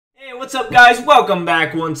What's up, guys? Welcome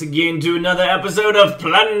back once again to another episode of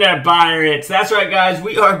Plunder Pirates. That's right, guys.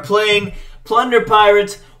 We are playing Plunder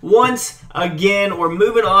Pirates once again. We're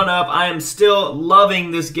moving on up. I am still loving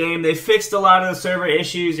this game. They fixed a lot of the server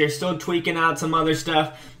issues. They're still tweaking out some other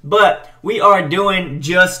stuff, but we are doing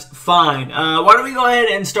just fine. Why don't we go ahead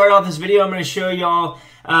and start off this video? I'm going to show y'all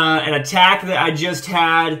an attack that I just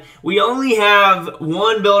had. We only have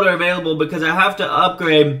one builder available because I have to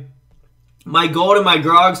upgrade my gold and my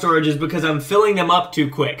grog storages because I'm filling them up too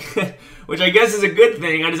quick, which I guess is a good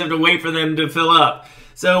thing. I just have to wait for them to fill up.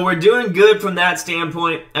 So we're doing good from that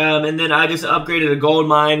standpoint, and then I just upgraded a gold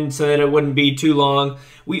mine so that it wouldn't be too long.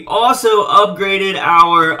 We also upgraded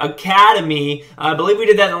our academy. I believe we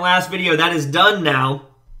did that in the last video. That is done now.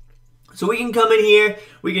 So we can come in here,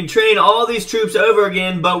 we can train all these troops over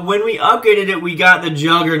again, but when we upgraded it, we got the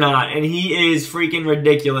Juggernaut, and he is freaking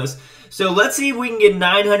ridiculous. So let's see if we can get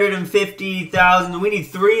 950,000. We need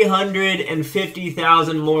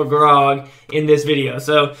 350,000 more grog in this video.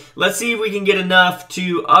 So let's see if we can get enough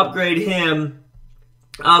to upgrade him.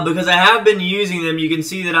 Because I have been using them. You can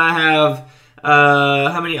see that I have,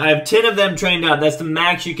 how many? I have 10 of them trained up. That's the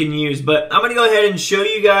max you can use. But I'm going to go ahead and show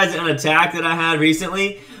you guys an attack that I had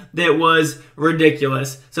recently that was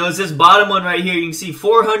ridiculous. So it's this bottom one right here. You can see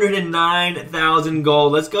 409,000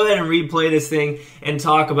 gold. Let's go ahead and replay this thing and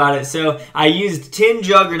talk about it. So I used 10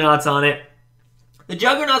 Juggernauts on it. The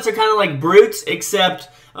Juggernauts are kind of like brutes, except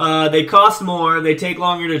they cost more, they take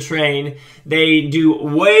longer to train, they do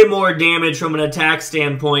way more damage from an attack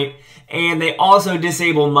standpoint, and they also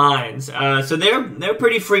disable mines. So they're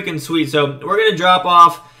pretty freaking sweet. So we're going to drop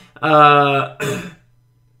off...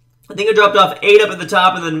 I think I dropped off 8 up at the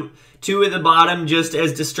top and then 2 at the bottom just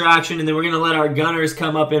as distraction, and then we're going to let our gunners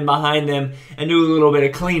come up in behind them and do a little bit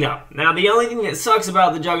of cleanup. Now, the only thing that sucks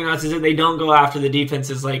about the Juggernauts is that they don't go after the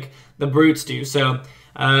defenses like the brutes do, so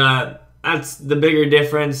that's the bigger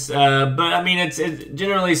difference, but I mean, it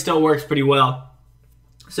generally still works pretty well.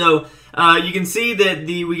 So you can see that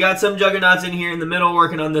we got some Juggernauts in here in the middle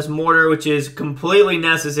working on this mortar, which is completely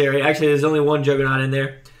necessary. Actually, there's only one Juggernaut in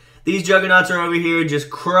there. These Juggernauts are over here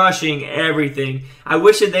just crushing everything. I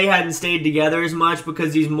wish that they hadn't stayed together as much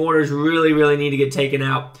because these mortars really, really need to get taken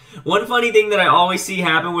out. One funny thing that I always see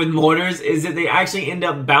happen with mortars is that they actually end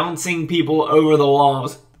up bouncing people over the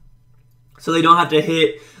walls. So they don't have to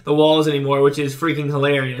hit the walls anymore, which is freaking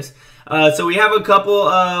hilarious. So we have a couple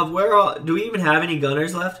of... do we even have any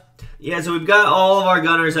gunners left? Yeah, so we've got all of our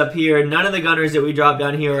gunners up here. None of the gunners that we dropped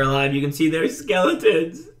down here are alive. You can see their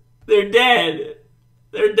skeletons. They're dead.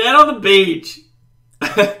 They're dead on the beach.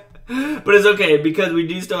 But it's okay because we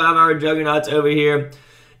do still have our Juggernauts over here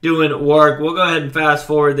doing work. We'll go ahead and fast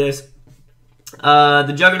forward this.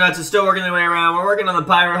 The Juggernauts are still working their way around. We're working on the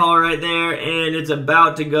pirate hall right there, and it's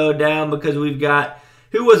about to go down because we've got...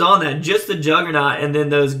 Who was on that? Just the Juggernaut and then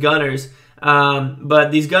those gunners.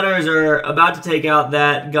 But these gunners are about to take out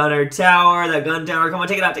that gunner tower, that gun tower. Come on,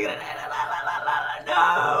 take it out, take it out.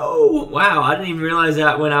 No! Wow, I didn't even realize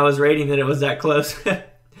that when I was rating that it was that close.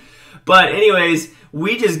 But anyways,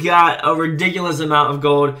 we just got a ridiculous amount of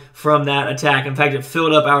gold from that attack. In fact, it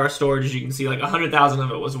filled up our storage. As you can see, like 100,000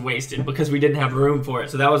 of it was wasted because we didn't have room for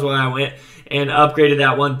it. So that was why I went and upgraded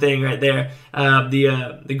that one thing right there,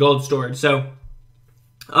 the gold storage. So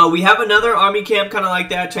we have another army camp kind of like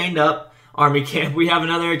that trained up. Army camp. We have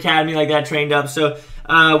another academy like that trained up. So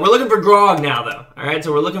we're looking for grog now, though. All right,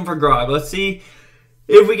 so we're looking for grog. Let's see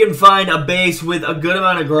if we can find a base with a good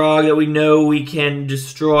amount of grog that we know we can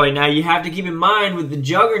destroy. Now, you have to keep in mind with the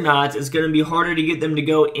Juggernauts, it's going to be harder to get them to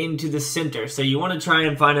go into the center. So you want to try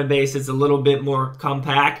and find a base that's a little bit more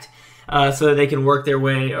compact so that they can work their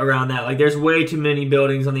way around that. Like, there's way too many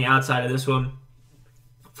buildings on the outside of this one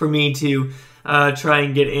for me to try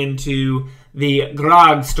and get into the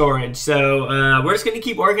grog storage. So we're just going to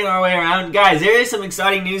keep working our way around. Guys, there is some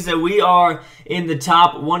exciting news that we are in the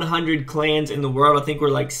top 100 clans in the world. I think we're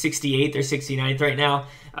like 68th or 69th right now,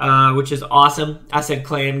 which is awesome. I said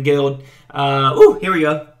clan, guild. Ooh, here we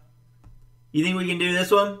go. You think we can do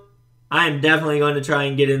this one? I am definitely going to try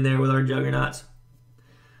and get in there with our Juggernauts.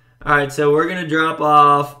 Alright, so we're going to drop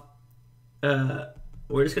off,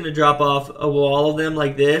 we're just going to drop off a wall of them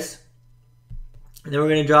like this. And then we're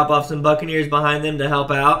going to drop off some Buccaneers behind them to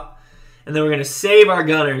help out. And then we're going to save our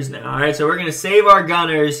gunners now. All right, so we're going to save our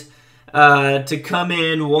gunners to come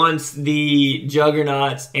in once the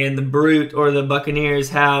Juggernauts and the Brute or the Buccaneers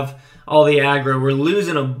have all the aggro. We're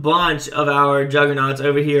losing a bunch of our Juggernauts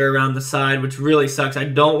over here around the side, which really sucks. I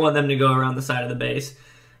don't want them to go around the side of the base.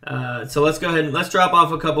 So let's go ahead and let's drop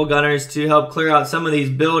off a couple gunners to help clear out some of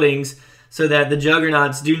these buildings so that the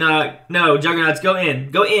Juggernauts do not... No, Juggernauts, go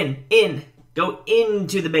in. Go in. Go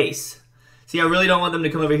into the base. See, I really don't want them to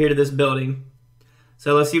come over here to this building.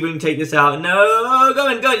 So let's see if we can take this out. No, go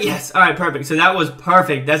in, go in. Yes. All right, perfect. So that was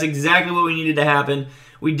perfect. That's exactly what we needed to happen.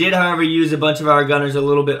 We did, however, use a bunch of our gunners a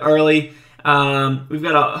little bit early. We've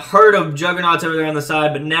got a herd of Juggernauts over there on the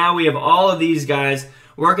side, but now we have all of these guys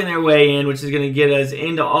working their way in, which is going to get us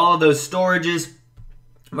into all of those storages.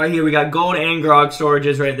 Right here, we got gold and grog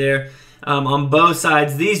storages right there on both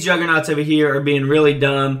sides. These Juggernauts over here are being really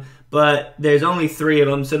dumb, but there's only 3 of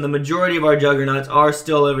them, so the majority of our Juggernauts are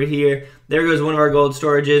still over here. There goes one of our gold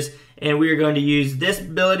storages, and we are going to use this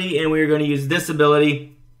ability, and we are going to use this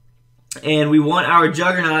ability. And we want our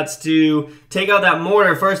Juggernauts to take out that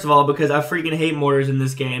mortar, first of all, because I freaking hate mortars in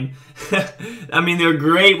this game. I mean, they're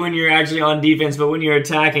great when you're actually on defense, but when you're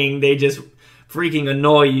attacking, they just freaking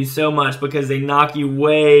annoy you so much because they knock you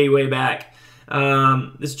way, way back.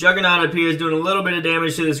 This Juggernaut up here is doing a little bit of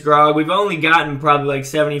damage to this grog. We've only gotten probably like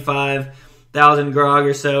 75,000 grog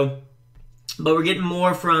or so. But we're getting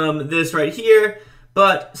more from this right here.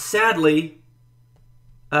 But sadly,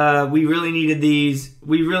 we really needed these.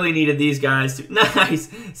 We really needed these guys to. Nice.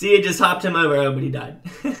 See, it just hopped him over. Oh, but he died.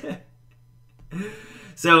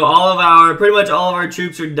 So pretty much all of our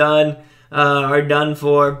troops are done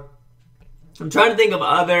for. I'm trying to think of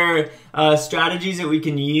other strategies that we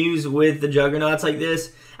can use with the Juggernauts like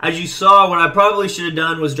this. As you saw, what I probably should have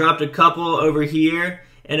done was dropped a couple over here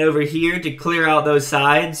and over here to clear out those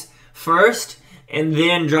sides first, and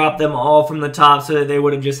then drop them all from the top so that they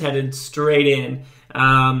would have just headed straight in.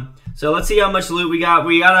 So let's see how much loot we got.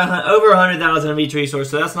 We got over 100,000 of each resource,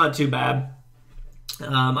 so that's not too bad.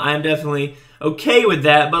 I am definitely okay with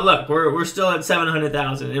that. But look, we're still at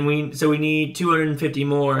 700,000, and we need 250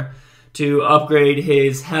 more to upgrade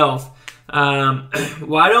his health.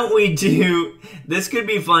 Why don't we do... This could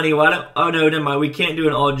be funny. Oh, no, never mind. We can't do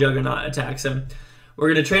an all Juggernaut attack. So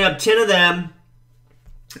we're going to train up 10 of them.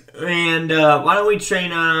 And why don't we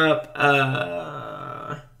train up...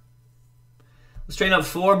 let's train up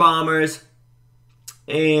 4 bombers.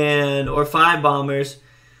 Or 5 bombers.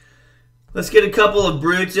 Let's get a couple of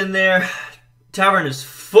brutes in there. Tavern is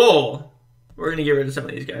full. We're going to get rid of some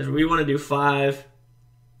of these guys. We want to do 5...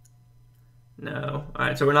 No.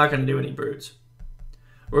 Alright, so we're not going to do any brutes.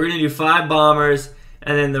 We're going to do 5 bombers,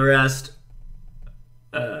 and then the rest,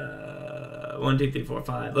 1, 2, 3, 4,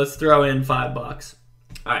 5. Let's throw in $5.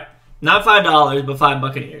 Alright, not $5, but 5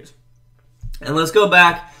 Buccaneers. And let's go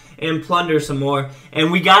back and plunder some more.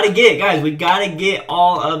 And we got to get, guys, we got to get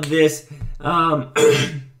all of this, all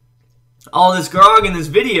this grog in this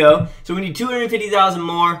video. So we need 250,000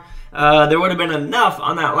 more. There would have been enough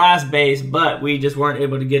on that last base, but we just weren't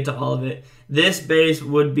able to get to all of it. This base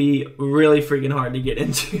would be really freaking hard to get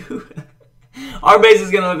into. Our base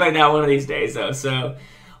is going to look like that one of these days, though. So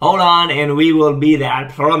hold on, and we will be there,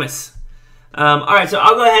 I promise. Alright, so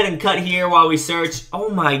I'll go ahead and cut here while we search. Oh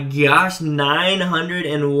my gosh,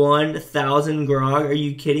 901,000 grog. Are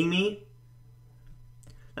you kidding me?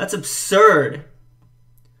 That's absurd.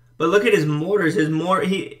 But look at his mortars. We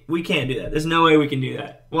can't do that. There's no way we can do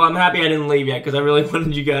that. Well, I'm happy I didn't leave yet because I really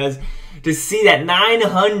wanted you guys to see that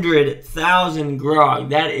 900,000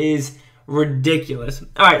 grog. That is ridiculous.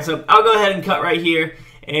 All right, so I'll go ahead and cut right here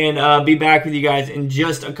and be back with you guys in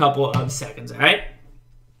just a couple of seconds, all right?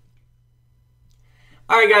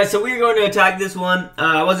 All right, guys, so we're going to attack this one.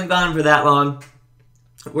 I wasn't gone for that long.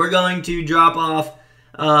 We're going to drop off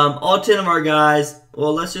all 10 of our guys.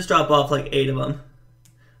 Well, let's just drop off like 8 of them.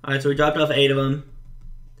 All right, so we dropped off 8 of them.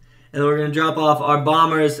 And we're going to drop off our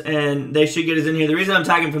bombers, and they should get us in here. The reason I'm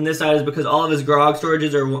attacking from this side is because all of his grog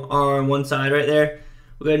storages are on one side right there.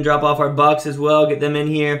 We'll go ahead and drop off our bucks as well, get them in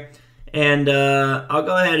here. And I'll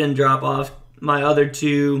go ahead and drop off my other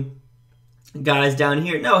 2 guys down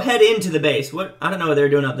here. No, head into the base. What? I don't know what they're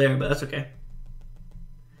doing up there, but that's okay.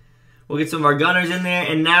 We'll get some of our gunners in there,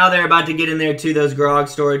 and now they're about to get in there to those grog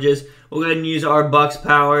storages. We'll go ahead and use our bucks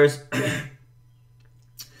powers.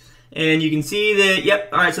 And you can see that, yep,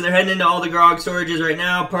 all right, so they're heading into all the grog storages right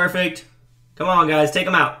now. Perfect. Come on, guys, take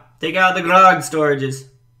them out. Take out the grog storages.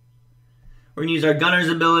 We're going to use our gunner's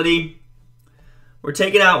ability. We're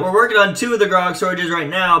working on 2 of the grog storages right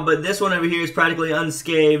now, but this one over here is practically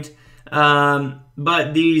unscathed.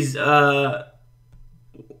 But these Juggernauts,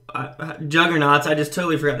 I just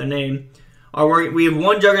totally forgot their name, we have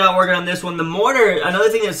 1 Juggernaut working on this one. The mortar, another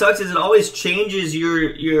thing that sucks is it always changes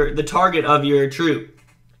the target of your troop.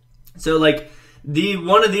 So, like,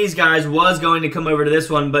 one of these guys was going to come over to this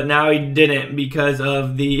one, but now he didn't because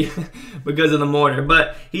of the mortar.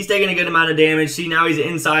 But he's taking a good amount of damage. See, now he's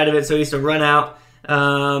inside of it, so he has to run out.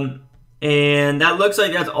 And that looks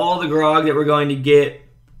like that's all the grog that we're going to get.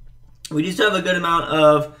 We just have a good amount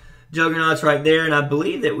of Juggernauts right there, and I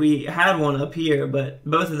believe that we had one up here, but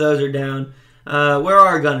both of those are down. Where are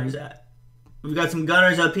our gunners at? We've got some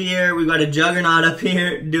gunners up here. We've got a Juggernaut up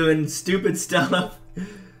here doing stupid stuff.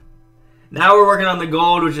 Now we're working on the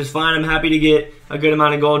gold, which is fine. I'm happy to get a good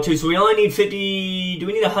amount of gold, too. So we only need 50... Do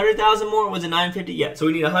we need 100,000 more? Was it 950? Yeah, so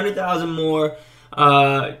we need 100,000 more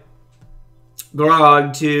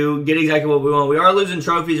grog to get exactly what we want. We are losing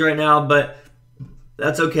trophies right now, but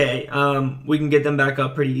that's okay. We can get them back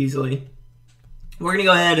up pretty easily. We're going to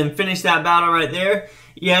go ahead and finish that battle right there.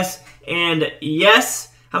 Yes, and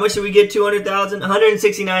yes. How much did we get? 200,000?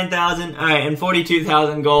 169,000. All right, and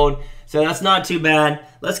 42,000 gold. So that's not too bad.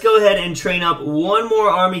 Let's go ahead and train up one more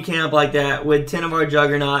army camp like that with 10 of our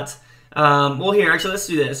Juggernauts. Well, here, actually, let's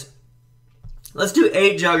do this. Let's do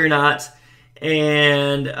 8 Juggernauts,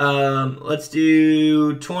 and let's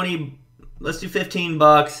do 20. Let's do 15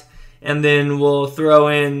 bucks, and then we'll throw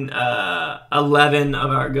in 11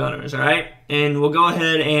 of our gunners. All right, and we'll go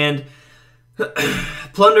ahead and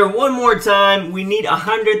plunder one more time. We need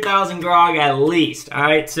 100,000 grog at least. All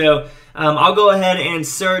right, so I'll go ahead and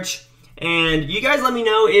search. And you guys let me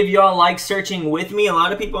know if y'all like searching with me. A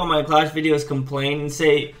lot of people on my Clash videos complain and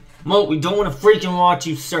say, Mo, we don't want to freaking watch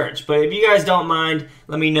you search. But if you guys don't mind,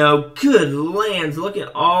 let me know. Good lands, look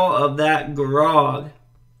at all of that grog.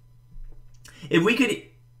 If we could...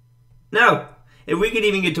 No. If we could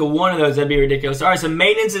even get to one of those, that'd be ridiculous. All right, so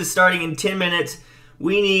maintenance is starting in 10 minutes.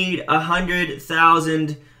 We need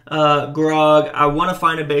 100,000 grog. I want to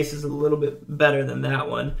find a base that's a little bit better than that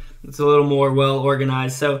one. It's a little more well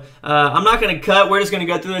organized. So I'm not going to cut. We're just going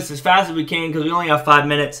to go through this as fast as we can because we only have 5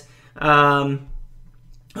 minutes.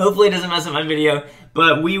 Hopefully it doesn't mess up my video.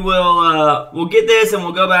 But we will we'll get this and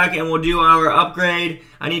we'll go back and we'll do our upgrade.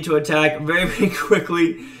 I need to attack very, very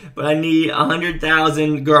quickly. But I need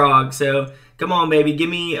 100,000 grog. So come on, baby. Give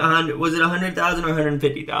me 100. Was it 100,000 or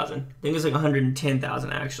 150,000? I think it's like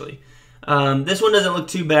 110,000 actually. This one doesn't look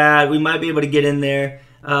too bad. We might be able to get in there.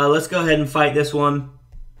 Let's go ahead and fight this one.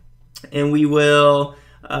 And we will,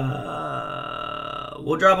 we'll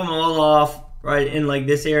drop them all off right in like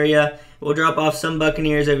this area. We'll drop off some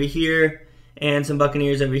Buccaneers over here and some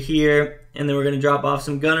Buccaneers over here. And then we're going to drop off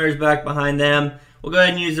some Gunners back behind them. We'll go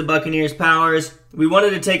ahead and use the Buccaneers' powers. We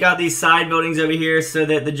wanted to take out these side buildings over here so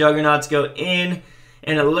that the Juggernauts go in.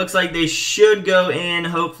 And it looks like they should go in,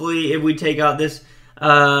 hopefully, if we take out this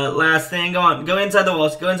last thing. Go on, go inside the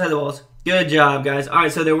walls, go inside the walls. Good job, guys. All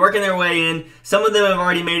right, so they're working their way in. Some of them have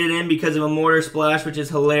already made it in because of a mortar splash, which is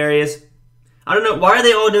hilarious. I don't know. Why are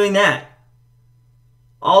they all doing that?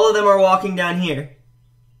 All of them are walking down here.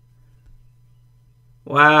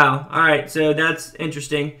 Wow. All right, so that's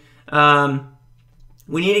interesting.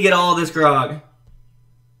 We need to get all of this grog.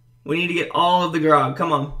 We need to get all of the grog.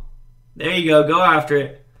 Come on. There you go. Go after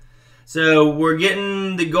it. So we're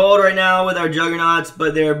getting the gold right now with our Juggernauts,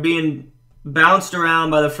 but they're being bounced around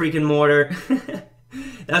by the freaking mortar.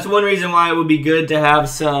 That's one reason why it would be good to have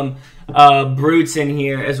some brutes in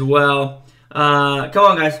here as well. Come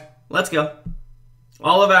on, guys. Let's go.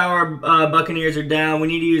 All of our Buccaneers are down. We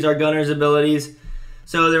need to use our Gunners' abilities.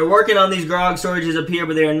 So they're working on these grog storages up here,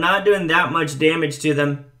 but they're not doing that much damage to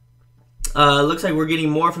them. Looks like we're getting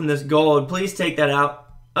more from this gold. Please take that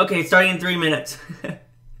out. Okay, starting in 3 minutes.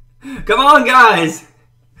 Come on, guys.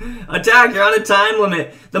 Attack, you're on a time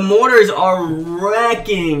limit. The mortars are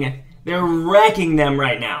wrecking. They're wrecking them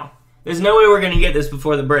right now. There's no way we're going to get this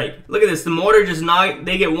before the break. Look at this. The mortar just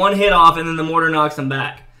they get one hit off and then the mortar knocks them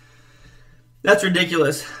back. That's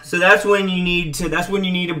ridiculous. So that's when you need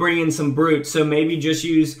to bring in some brutes. So maybe just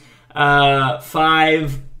use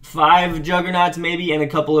five Juggernauts maybe and a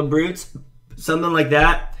couple of brutes. Something like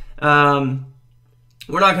that.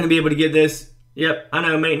 We're not going to be able to get this. Yep, I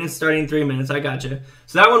know, maintenance starting in 3 minutes. I gotcha.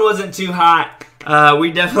 So that one wasn't too hot.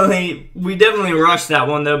 We definitely rushed that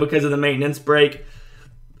one though because of the maintenance break.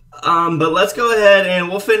 But let's go ahead and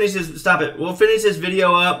we'll finish this. Stop it. We'll finish this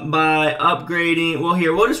video up by upgrading. Well,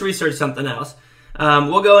 here we'll just research something else.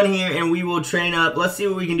 We'll go in here and we will train up. Let's see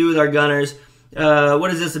what we can do with our gunners.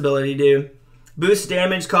 What does this ability do? Boost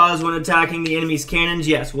damage caused when attacking the enemy's cannons.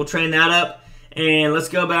 Yes, we'll train that up. And let's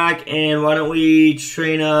go back and why don't we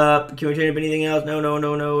train up? Can we train up anything else?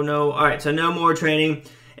 No. All right, so no more training.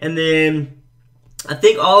 And then I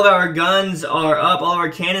think all of our guns are up. All of our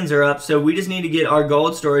cannons are up. So we just need to get our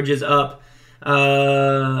gold storages up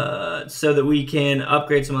so that we can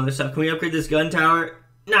upgrade some other stuff. Can we upgrade this gun tower?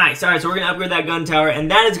 Nice. All right, so we're going to upgrade that gun tower. And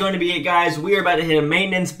that is going to be it, guys. We are about to hit a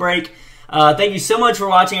maintenance break. Thank you so much for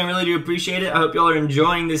watching. I really do appreciate it. I hope y'all are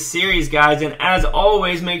enjoying this series, guys. And as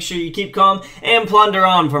always, make sure you keep calm and plunder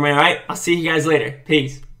on for me, all right? I'll see you guys later.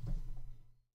 Peace.